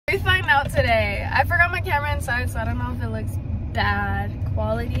out today. I forgot my camera inside, so I don't know if it looks bad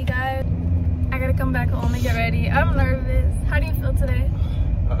quality, guys. I gotta come back home and get ready. I'm nervous. How do you feel today?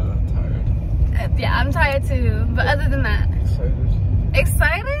 Tired. Yeah, I'm tired too, but other than that,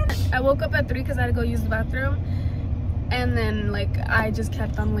 Excited. I woke up at 3 because I had to go use the bathroom, and then like I just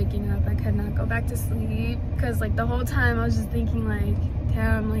kept on waking up. I could not go back to sleep because like the whole time I was just thinking like,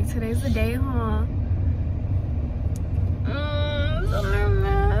 damn, like today's the day, huh? So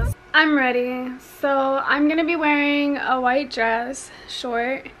nervous. I'm ready. So I'm gonna be wearing a white dress,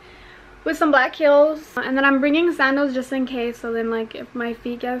 short, with some black heels, and then I'm bringing sandals just in case, so then like if my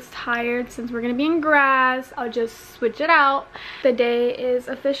feet gets tired, since we're gonna be in grass, I'll just switch it out. The day is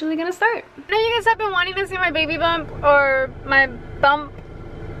officially gonna start. I know you guys have been wanting to see my baby bump or my bump.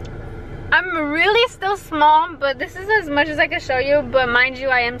 I'm really still small, but this is as much as I can show you, but mind you,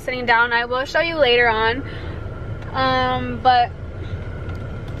 I am sitting down. I will show you later on. But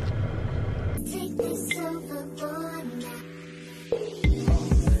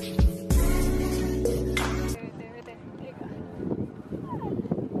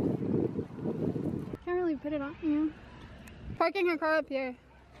put it on you. Parking her car up here.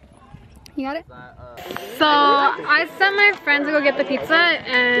 You got it? So I sent my friend to go get the pizza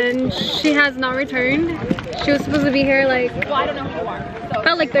and she has not returned. She was supposed to be here like, well, I don't know who you are. So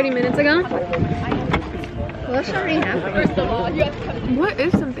about like 30 minutes ago. Well, that should already happen. First of all, you have to come. What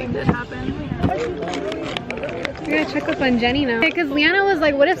if something did happen? We gotta check up on Jenny now. Because Liana was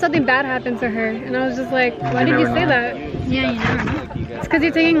like, what if something bad happened to her? And I was just like, why did you say that? Yeah, you never know. It's because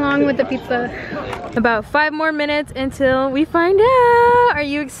you're taking long with the pizza. About 5 more minutes until we find out. Are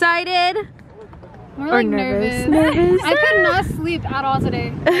you excited? We're like nervous. I could not sleep at all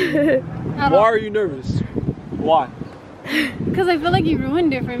today. Why are you nervous? Why? Because I feel like you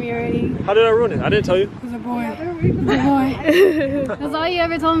ruined it for me already. How did I ruin it? I didn't tell you. It was a boy. It was a boy. That's all you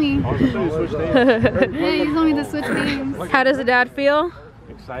ever told me. Yeah, you told me to switch names. How does the dad feel?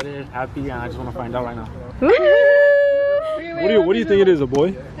 Excited, happy, and I just want to find out right now. Woo! What do you think it is, a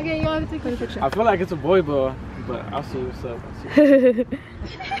boy? Okay, you want to take a picture? I feel like it's a boy, but I'll see what's up. I'll see.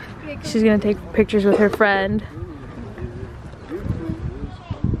 She's gonna take pictures with her friend.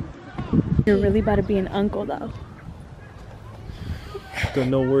 You're really about to be an uncle though.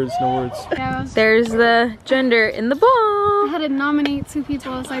 No words, no words. Yeah, there's the gender in the ball. I had to nominate 2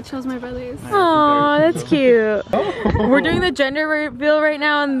 people, so I chose my brothers. Aw, that's cute. We're doing the gender reveal right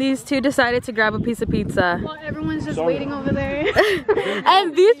now, and these 2 decided to grab a piece of pizza. Well, everyone's just waiting over there.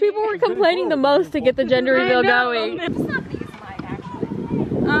 And these people were complaining the most to get the gender reveal going. It's not gonna use mine, actually.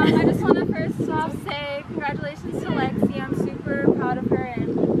 I just want to first off say congratulations to Lexi. I'm super proud of her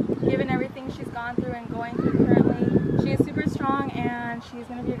and given everything she's gone through and going through currently. She is super strong and she's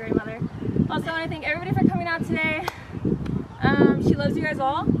going to be a great mother. Also, I want to thank everybody for coming out today. She loves you guys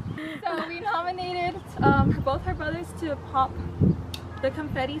all. So we nominated both her brothers to pop the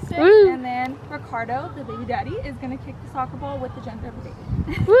confetti stick, and then Ricardo, the baby daddy, is going to kick the soccer ball with the gender of the baby.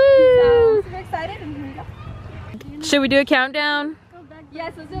 So super excited, and here we go. Should we do a countdown?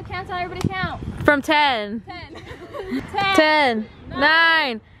 Yes, let's do a countdown. Everybody count. From 10. 10,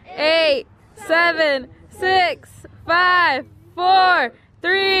 9, 8, 7, 6, 5, 4,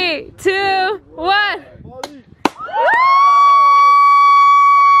 3, 2, 1.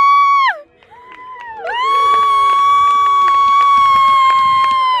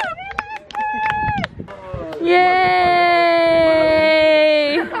 Yay!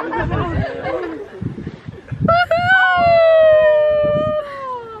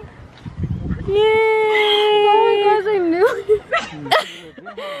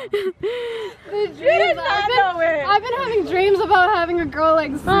 I've been having dreams about having a girl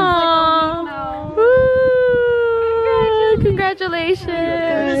like since like a week now. Woo!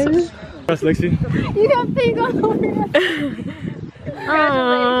 Congratulations! That's Lexi. You got pink all over your face.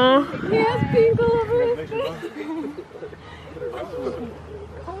 He has pink all over his face.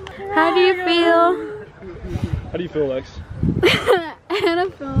 How do you feel? How do you feel, Lex? I had a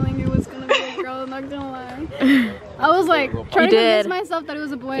feeling it was gonna be a girl, I'm not gonna lie. I was like trying to convince myself that it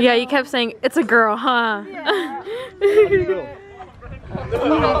was a boy. Yeah, you kept saying, it's a girl, huh? Yeah. How do you feel?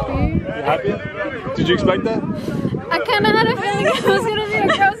 I'm happy. You happy? Did you expect that? I kinda had a feeling it was gonna be a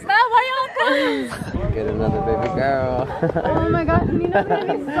girl. Stop, why y'all come? Get another baby girl. Oh my god, Nina's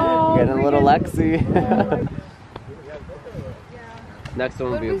gonna be so Get a little Lexi. Next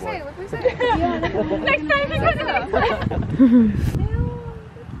one will be a boy. What did we say? Yeah, next time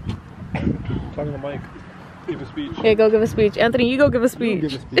Talk on the mic. Give a speech. Yeah, go give a speech. Anthony, you go give a speech.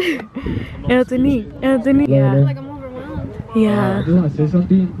 Give a speech. Anthony. I feel Yeah. like I'm overwhelmed. Yeah. I just want to say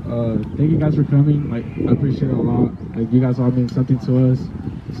something. Thank you guys for coming. Like, I appreciate it a lot. Like, you guys all mean something to us.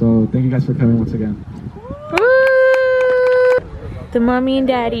 So thank you guys for coming once again. Woo! The mommy and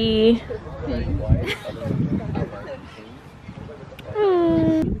daddy.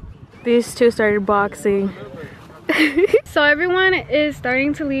 These two started boxing. So everyone is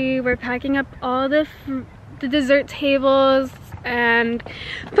starting to leave. We're packing up all the dessert tables and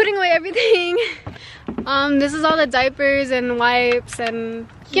putting away everything. This is all the diapers and wipes and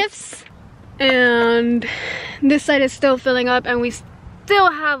gifts. And this side is still filling up, and we still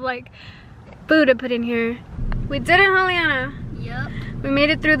have like food to put in here. We did it, huh, Liana? Yep. We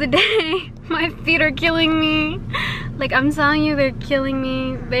made it through the day. My feet are killing me. Like, I'm telling you, they're killing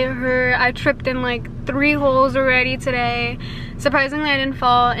me. They hurt. I tripped in like 3 holes already today. Surprisingly, I didn't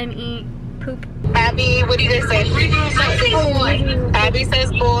fall and eat poop. Abby, what do you guys say? Abby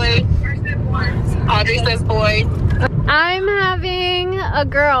says boy. Audrey says boy. I'm having a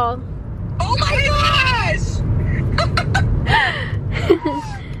girl. Oh my gosh!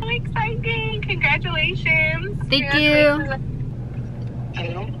 So exciting! Congratulations! Thank you.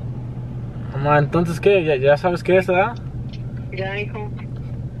 Hello. Mamá, entonces ¿qué? ¿Ya sabes qué es, verdad? Ya, hijo.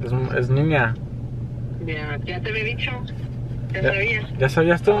 Es niña. Ya te había dicho. Ya sabía. ¿Ya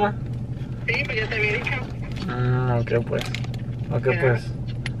sabías tú, mamá? Sí, pues ya te había dicho. Ok, pues. Ok, pues.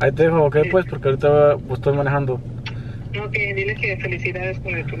 Ahí te dejo, ok, pues, porque ahorita estoy manejando. Ok, dile que felicidades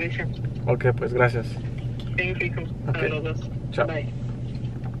por tu leche. Ok, pues, gracias. Bien rico. Para los dos. Chao. Bye.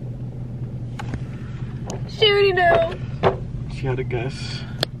 She already knew. She had a guess.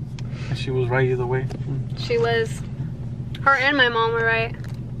 And she was right either way. She was. Her and my mom were right.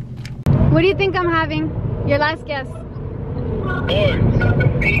 What do you think I'm having? Your last guess. Boy.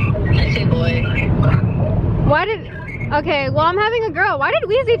 I say boy. Why did... Okay, well, I'm having a girl. Why did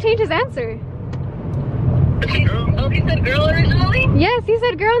Weezy change his answer? Oh, he said girl originally? Yes, he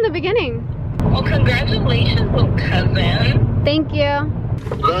said girl in the beginning. Well, congratulations, little cousin. Thank you.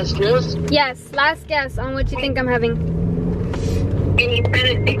 Last guess? Yes, last guess on what you think I'm having. Can you send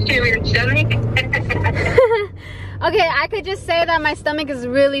a picture of your stomach? Okay, I could just say that my stomach is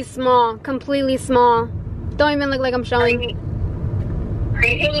really small. Completely small. Don't even look like I'm showing. Are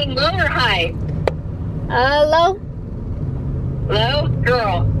you hanging low or high? Low? Low?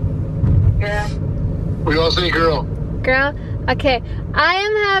 Girl. Girl. We all say girl. Girl? Okay, I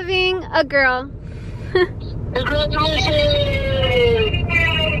am having a girl.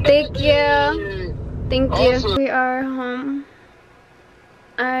 Congratulations! Thank you. Thank you. Awesome. We are home.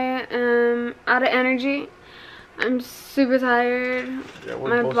 I am out of energy. I'm super tired. Yeah,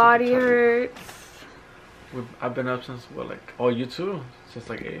 we're My both body super tired. hurts. I've been up since, what, like, oh, you too? Since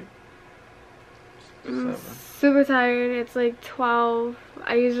like 8? I'm 7. super tired. It's like 12.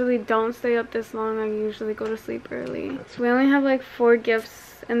 I usually don't stay up this long. I usually go to sleep early. We only have like 4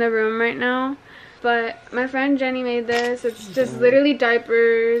 gifts in the room right now. But my friend Jenny made this. It's just literally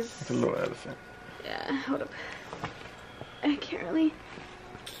diapers. It's a little elephant. Yeah, hold up. I can't really.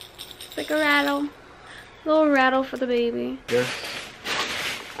 It's like a rattle. Little rattle for the baby. Yes.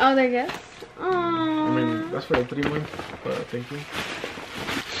 Oh, they're gifts? Aww. I mean, that's for the 3 months, but thank you.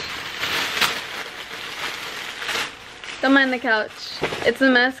 Don't mind the couch. It's a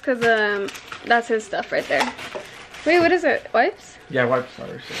mess because that's his stuff right there. Wait, what is it? Wipes? Yeah, wipes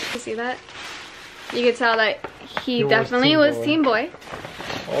are shit. You see that? You could tell that he was definitely teen was boy. teen boy.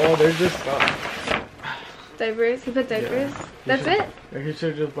 Oh, they're just Diapers. He put diapers. Yeah. That's it? He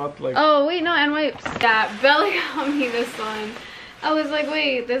should just bought like. Oh wait, no, and wipes. Yeah, Bella got me this one. I was like,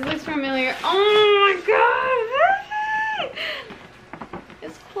 wait, this looks familiar. Oh my god!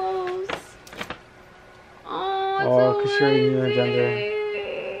 It's close. Oh, it's Oh, 'cause you're in a the gender.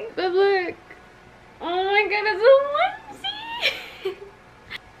 onesie. But look. Oh my god, it's a onesie.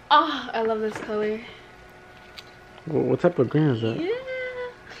 Oh, I love this color. What type of green is that? Yeah.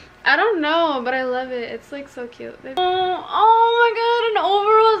 I don't know, but I love it. It's like so cute. Oh my god, and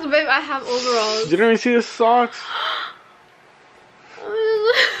overalls. Babe, I have overalls. You didn't even see the socks?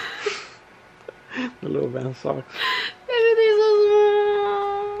 The little Van socks. Everything's so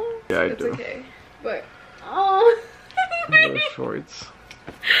small. Yeah, I It's do. okay. But, oh. Little shorts.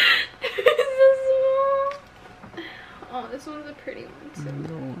 It's so small. Oh, this one's a pretty one too.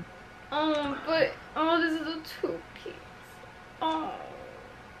 No. Oh, but, oh, this is a 2-piece. Oh.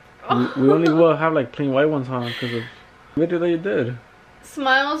 We only will have like plain white ones, huh? Because of the video that you did.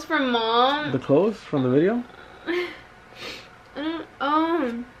 Smiles from mom. The clothes from the video?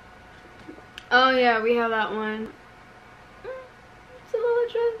 Oh yeah, we have that one. It's a little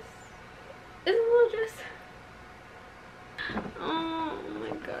dress. It's a little dress. Oh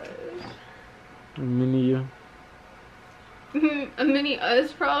my gosh. A mini you. A mini many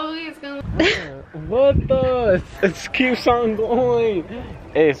us probably. It's gonna. What the? It keeps on going.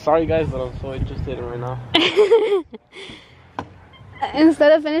 Hey, sorry guys, but I'm so interested right now.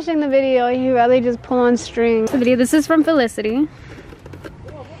 Instead of finishing the video, he rather just pull on string. The video. This is from Felicity.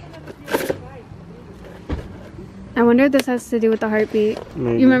 I wonder if this has to do with the heartbeat.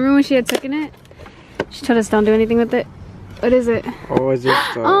 Maybe. You remember when she had taken it? She told us don't do anything with it. What is it? Oh, it's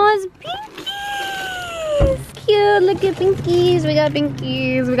just. Oh, it's Pinkies! Cute, look at Pinkies. We got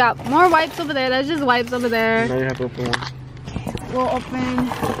Pinkies. We got more wipes over there. That's just wipes over there. Now you have to open one. We'll open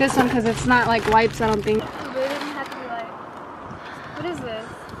this one because it's not like wipes, I don't think. What is this?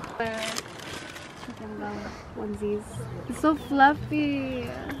 Onesies. It's so fluffy.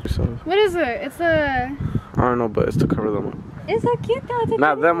 So, What is it? It's a. I don't know, but it's to cover them up. It's so cute though. To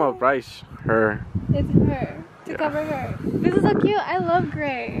Not cover them her. up, right? Her. It's her. To cover her. This is so cute. I love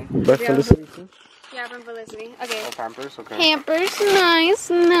gray. But Felicity too? Yeah, from Felicity. Okay. Oh, Pampers, okay. Pampers, nice,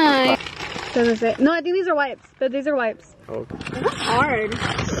 nice. Doesn't it? No, I think these are wipes. But these are wipes. Okay. It's hard.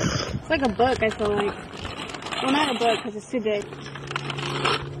 It's like a book, I feel like. Well, not a book because it's too big.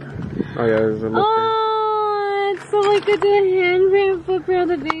 Oh yeah, there's a look Oh, it's so like a handprint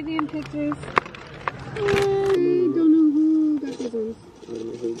footprint of the baby in pictures. I don't know who got these ones.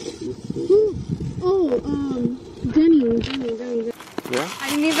 Who? Oh, Jenny. Yeah? I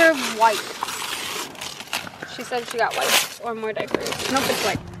think these are white. She said she got white or more diapers. Nope, it's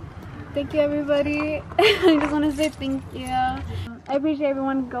white. Thank you, everybody. I just want to say thank you. I appreciate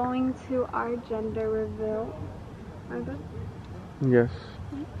everyone going to our gender reveal. Yes.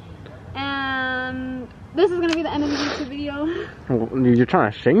 And this is gonna be the end of the YouTube video. You're trying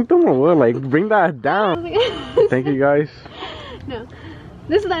to shank them or what? Like, bring that down. Thank you guys. No,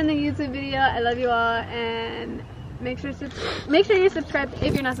 this is the end of the YouTube video. I love you all, and make sure you're subscribed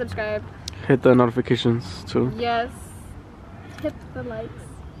if you're not subscribed. Hit the notifications too. Yes, hit the likes.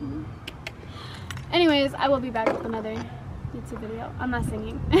 Anyways, I will be back with another YouTube video. I'm not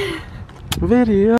singing. Video.